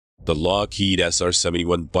The Lockheed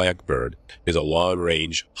SR-71 Blackbird is a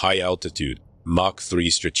long-range, high-altitude, Mach 3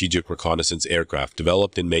 strategic reconnaissance aircraft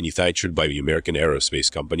developed and manufactured by the American aerospace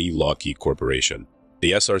company Lockheed Corporation.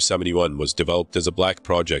 The SR-71 was developed as a black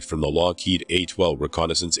project from the Lockheed YF-12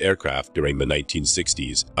 reconnaissance aircraft during the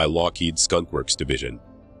 1960s by Lockheed's Skunk Works division.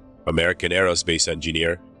 American aerospace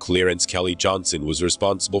engineer Clarence Kelly Johnson was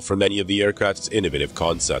responsible for many of the aircraft's innovative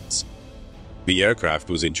concepts. The aircraft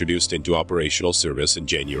was introduced into operational service in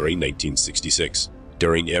January 1966.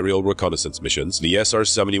 During aerial reconnaissance missions, the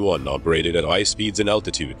SR-71 operated at high speeds and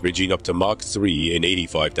altitude, reaching up to Mach 3 in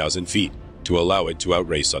 85,000 feet, to allow it to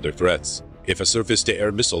outrace other threats. If a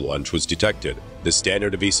surface-to-air missile launch was detected, the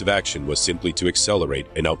standard evasive action was simply to accelerate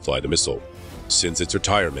and outfly the missile. Since its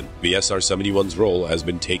retirement, the SR-71's role has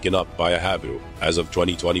been taken up by a Habu. As of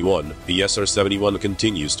 2021, the SR-71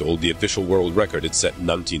 continues to hold the official world record it set in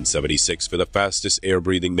 1976 for the fastest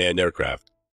air-breathing manned aircraft.